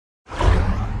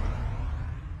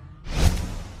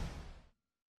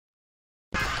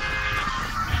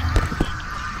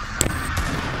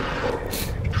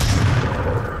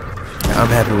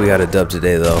happy we got a dub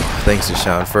today, though. Thanks to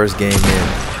Sean. First game in.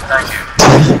 Thank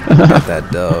you. Got that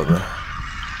dub.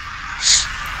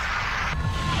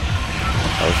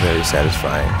 That was very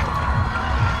satisfying.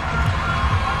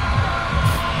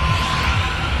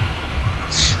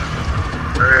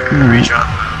 Where jump?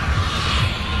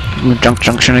 Junk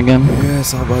junction again. Yeah,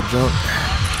 it's all about junk.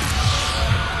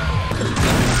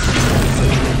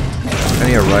 I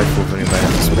need a rifle if anybody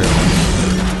has a spare.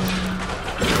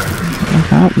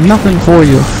 Nothing for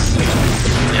you.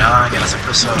 Yeah, I got a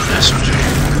pistol and SMG.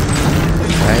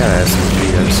 I got an SMG.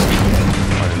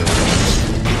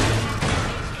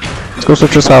 Let's go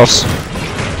search this house.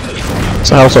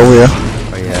 It's a house over here.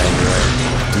 Oh yeah, you're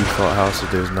right. Default house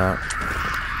if there's not.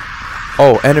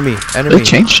 Oh, enemy, enemy. They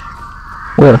changed?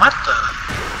 Where? What the?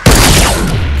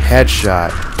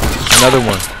 Headshot. Another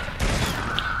one.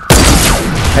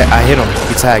 Hey, I hit him.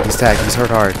 He's tagged, he's hurt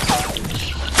hard.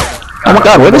 Oh my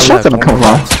god, where did the shotgun come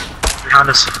from? Behind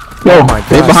us. Yo, Oh my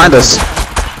they're gosh. behind us.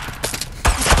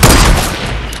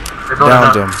 They're building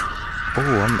Downed up. him.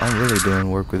 Oh, I'm really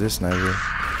doing work with this sniper.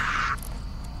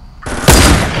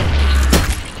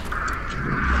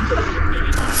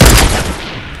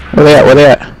 Where they at? Where they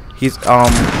at? He's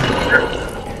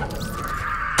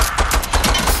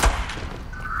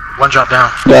One drop down.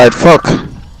 Died, fuck.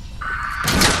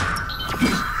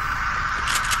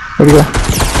 Where'd he go?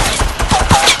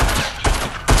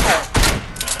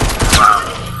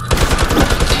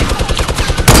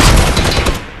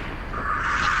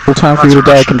 Full time for you to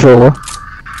die, controller.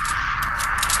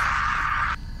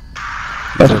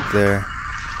 he's up there.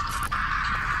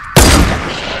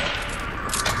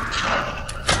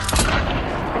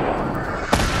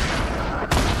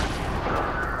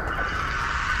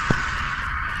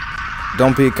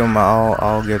 Don't peek him.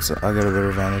 I'll get a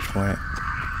better vantage point.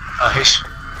 He's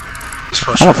I'm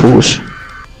pushing. not foolish.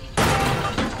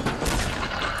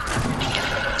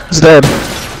 He's dead.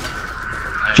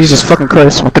 Nice. Jesus fucking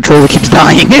Christ, my controller keeps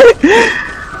dying.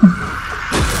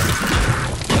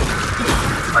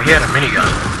 Oh, he had a minigun.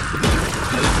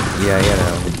 Yeah, he had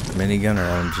a minigun or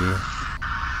LMG.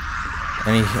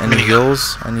 Any Minigun.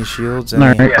 heals? Any shields? Any?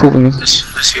 Alright, Yeah, cool.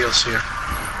 this heals here.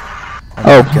 Oh my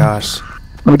Oh. gosh.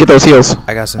 Let me get those heals.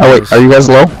 I got some Oh wait, heals. are you guys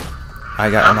low? I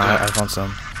found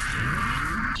some.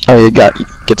 Oh, you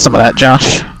get some of that,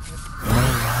 Josh. You know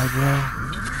why, bro?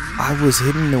 I was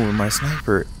hitting them with my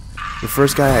sniper. The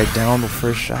first guy I downed the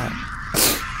first shot.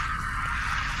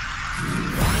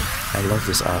 I love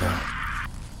this auto.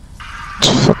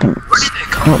 Fucking. Where did they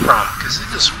come from? Because they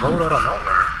just rolled out of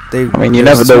nowhere. I mean, you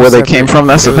never know where they came from.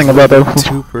 That's the thing about them.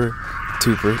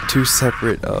 Two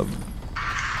separate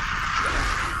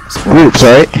Groups,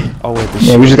 right? Oh wait,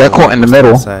 Yeah, we just got caught in the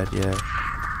middle. Side, yeah.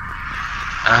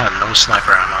 I have no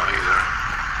sniper ammo either.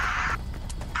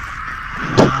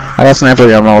 I got sniper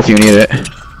ammo if you need it.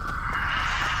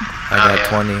 I got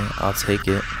yeah. 20. I'll take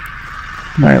it.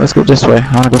 Alright, let's go this way.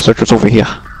 I wanna go search what's over here.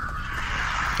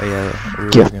 Oh yeah. We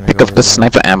were Yeah, gonna pick go up the over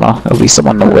sniper ammo. At least I'm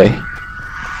on the way. there.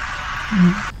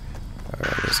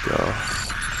 Alright, let's go.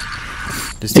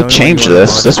 Just They tell me when changed you wanna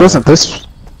this. launch This it. wasn't this.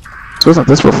 This wasn't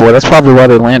this before. That's probably why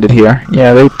they landed here.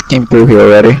 Yeah, they came through here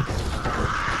already.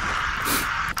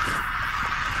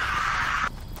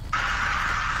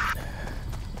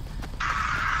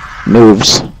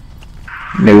 Noobs.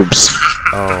 Noobs.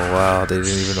 Oh wow, they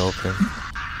didn't even open.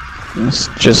 It's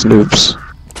just noobs.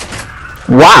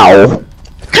 Wow!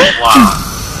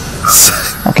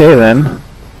 Wow. Okay then.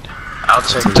 I'll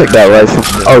take Take that rifle.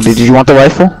 Oh, did you want the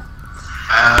rifle?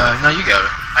 No, you go.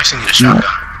 I actually need a shotgun.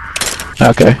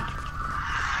 Okay.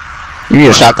 You need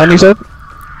a shotgun, you said?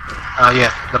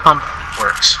 Yeah, the pump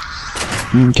works.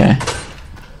 Okay.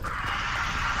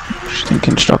 Interesting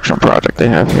construction project they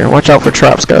have here. Watch out for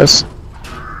traps, guys.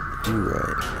 Do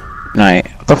right. Night.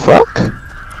 What the fuck?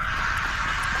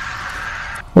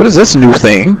 What is this new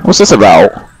thing? What's this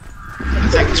about? I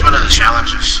think it's one of the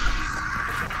challenges.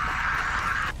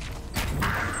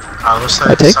 Looks I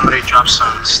like take somebody dropped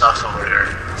some stuff over there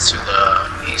to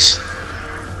the east.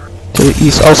 To the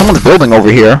east. Oh, someone's building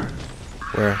over here.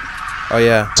 Where? Oh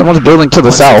yeah. Someone's building to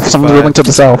the south. Someone's building to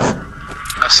the south.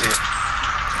 I see it.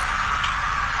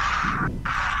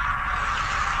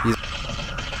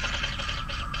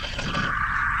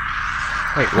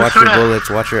 Wait, Watch your bullets.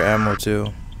 Watch your ammo too.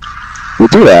 We'll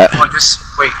do that. Oh, this,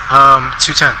 wait,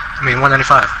 210. I mean,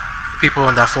 195. People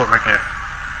in that fort right there.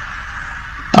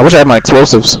 I wish I had my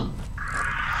explosives.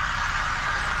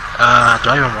 Do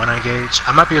I even want to engage?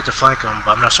 I might be able to flank them,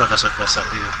 but I'm not sure if that's the best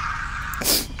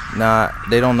idea. Nah,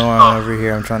 they don't know I'm over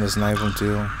here. I'm trying to snipe them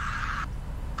too.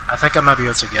 I think I might be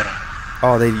able to get them.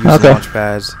 Oh, they use Okay. launch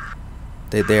pads.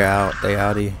 They're out. They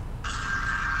outie.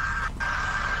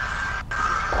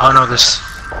 Oh no, this.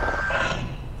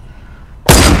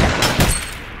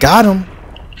 Got him.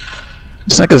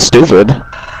 This nigga's stupid.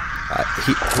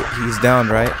 He's down,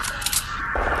 right?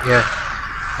 Yeah.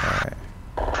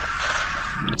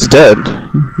 It's dead.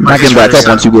 You're not getting back up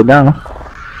once you get down.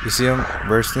 You see him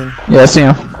bursting? Yeah, I see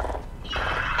him.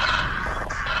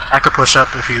 I could push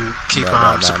up if you keep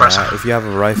suppressing. If you have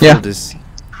a rifle, just. No,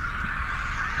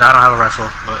 I don't have a rifle,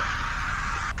 but.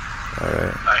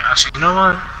 Alright. Actually, you know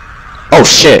what? Oh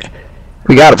shit.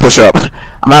 We gotta push up.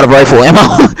 I'm out of rifle ammo.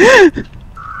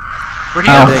 Where'd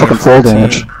he Oh, go? fucking full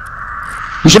damage.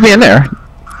 You should be in there.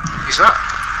 He's not.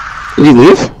 Did he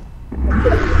leave? I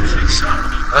think so.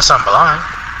 Unless I'm blind.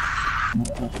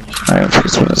 Alright,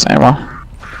 let's put this ammo.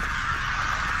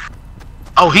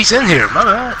 Oh, he's in here. My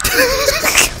bad.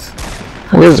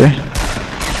 Where is he?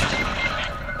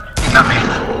 Not me.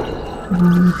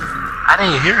 I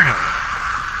didn't hear him.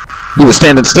 He was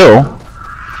standing still.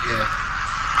 Yeah.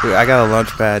 Wait, I got a launch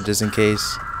pad just in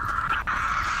case.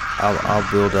 I'll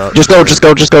build up. Just go,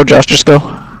 Josh, just go.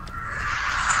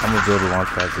 I'm gonna build a launch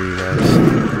pad for you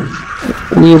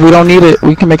guys. We don't need it.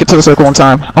 We can make it to the circle in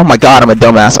time. Oh my god, I'm a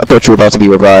dumbass. I thought you were about to be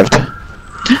revived.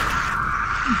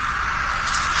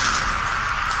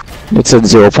 It said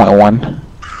 0.1.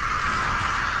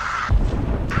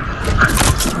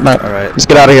 Alright, let's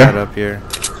get out of here. Up here.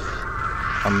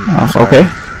 Okay.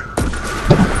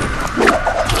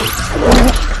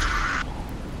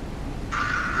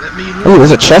 Ooh,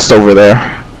 there's a chest over there.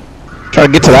 Try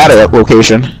to get to that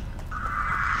location.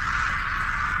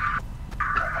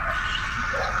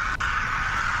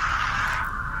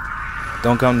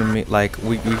 Don't come to me. Like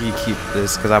we can keep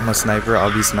this because I'm a sniper.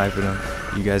 I'll be sniping them.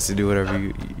 You guys to do whatever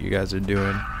you guys are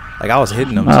doing. Like I was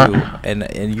hitting them too,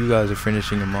 and you guys are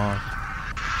finishing them off.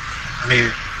 Maybe.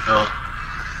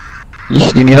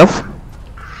 You need help?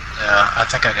 Yeah, I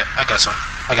think I got some.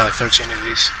 I got like 13 of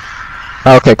these.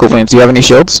 Okay, cool, Vance. Do you have any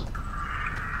shields?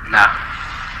 Nah.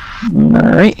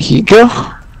 Alright, here you go.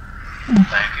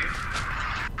 Thank you.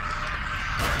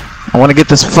 I want to get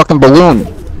this fucking balloon.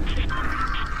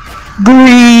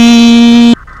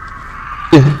 Green.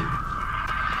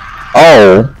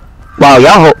 Oh. Wow,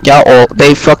 y'all all,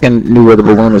 they fucking knew where the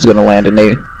balloon was gonna land and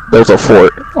they built a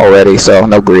fort already, so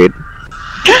no greed.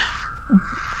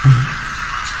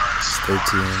 It's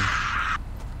 13.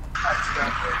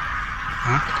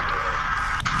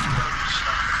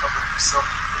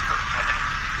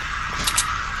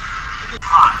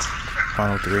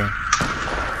 Final 3.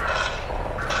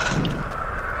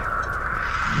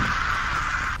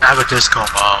 I have a disco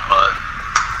ball, but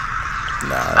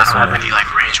Nah, I that's don't have any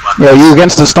like range weapons. Yeah, you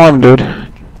against the storm, dude. Yeah.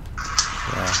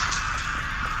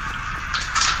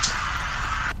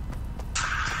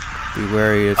 Be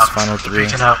wary, it's final 3.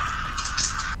 Picking up.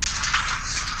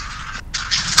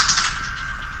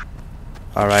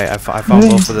 Alright, I found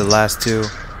both of the last 2.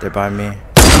 They're by me.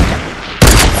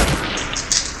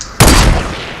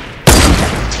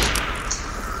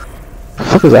 Where the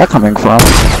fuck is that coming from?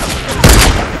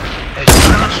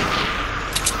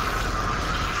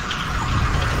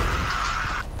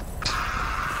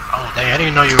 Oh, dang, I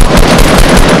didn't know you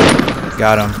were.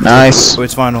 Got him. Nice. Oh,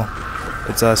 it's final.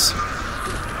 It's us.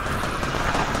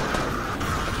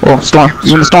 Oh, storm.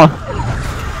 You in the storm.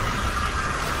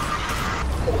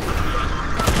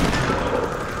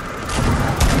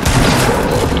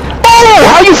 Oh,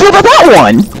 how you feel about that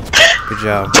one? Good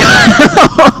job.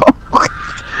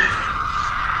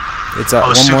 It's Oh,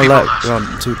 one more left.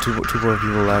 left. Two more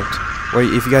people left.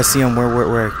 Wait, if you guys see him,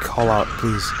 where? Call out,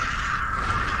 please.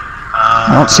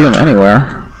 I don't see him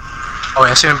anywhere. Oh,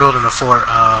 I see him building the fort.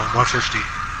 150.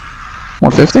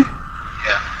 150?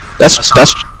 Yeah. That's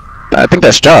I think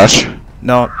that's Josh.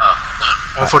 No,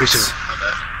 142. My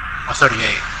bad.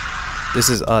 138. this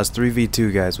is us.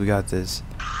 3v2, guys. We got this.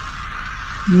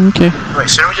 Okay. Wait,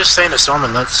 shouldn't we just stay in the storm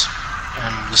and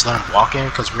just let him walk in?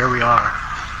 Because where we are,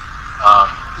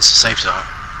 this is a safe zone.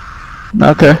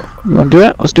 Okay. You wanna do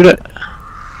it? Let's do that.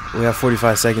 We have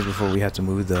 45 seconds before we have to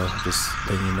move, though. Just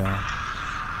letting you know.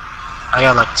 I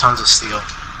got like tons of steel.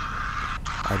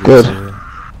 I do Good. too.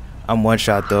 I'm one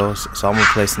shot though, so I'm gonna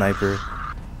play sniper.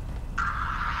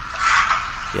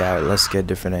 Yeah, let's get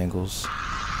different angles.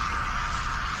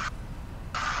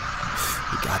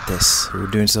 We got this. We're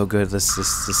doing so good. Let's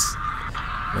just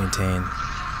maintain.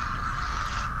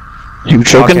 You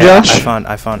choking, Okay, Josh?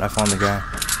 I found the guy.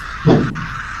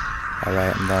 All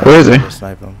right, I'm done. Where is he? I'm gonna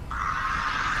snipe him.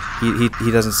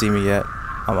 He doesn't see me yet.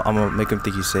 I'm gonna make him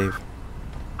think he's safe.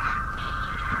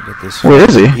 Get this. Where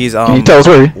is he? He's Can you tell us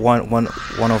where he?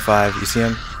 105. You see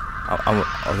him? I'm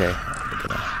okay.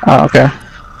 Oh, okay.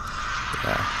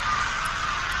 Yeah.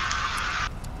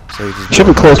 So he just Should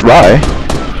be close by.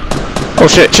 Oh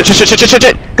shit, shit.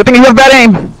 Good thing you have bad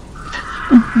aim.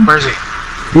 Where is he?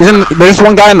 He's in. There's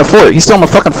one guy in the fort. He's still in the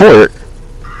fucking fort.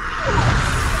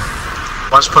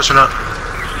 One's pushing up.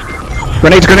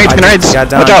 Grenades. Got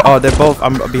down. Watch out. Oh, they're both.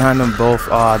 I'm behind them both.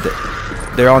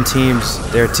 They're on teams.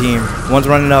 They're a team. One's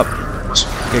running up.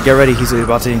 Okay, get ready. He's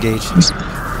about to engage.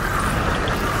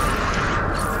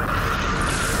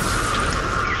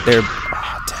 They're.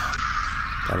 Oh, damn.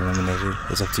 Got eliminated.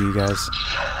 It's up to you guys.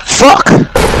 Fuck!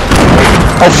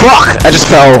 Oh fuck! I just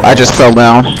fell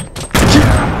down.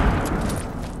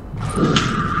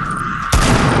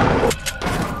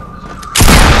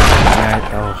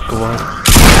 Oh, go on.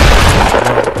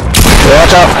 Yo,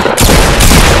 watch out!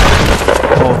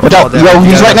 Oh, Watch out! Yo,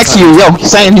 he's right next to you. Yo, he's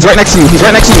saying he's right next to you. He's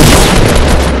right next to you.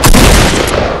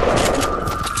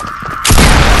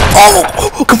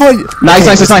 Oh, come on! Nice.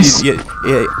 Yeah.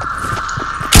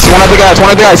 It's one other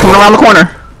guy. He's coming around the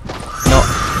corner. No.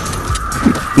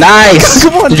 Nice!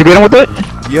 Come on! Did you beat him with it?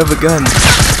 You have a gun.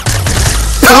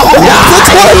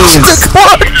 Nice!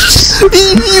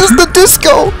 He used the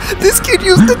disco! This kid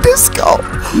used the disco!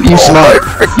 You smart.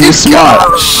 You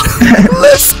smart.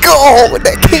 Let's go!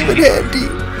 That came in handy.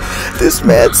 This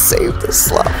man saved the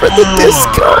slot for the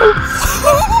disco.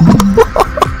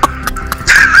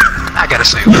 I gotta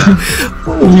save that.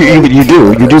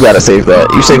 You do gotta save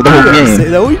that. You saved the whole game.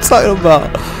 What are you talking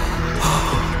about?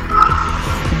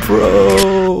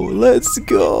 Bro, let's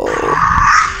go.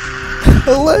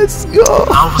 Let's go.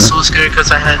 I was so scared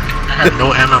because I had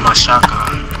no ammo in my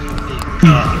shotgun.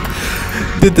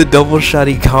 Did the double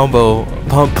shotty combo,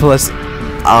 pump plus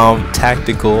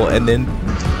tactical, and then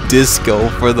disco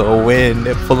for the win.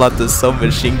 And pull out the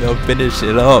submachine gun, finish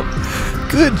it up.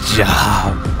 Good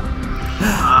job.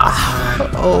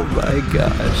 Oh my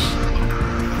gosh.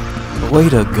 Way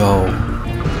to go.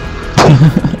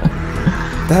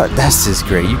 That's just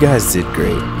great. You guys did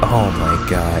great. Oh my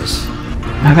gosh.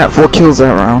 I got 4 kills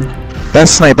that round. That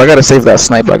snipe, I gotta save that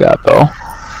snipe I got though.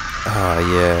 Oh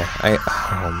yeah.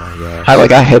 Oh my gosh.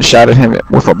 I headshotted him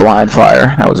with a blind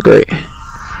fire. That was great.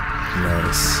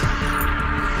 Nice.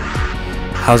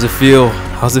 How's it feel?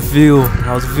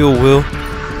 Will?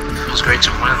 It feels great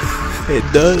to win. It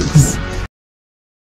does.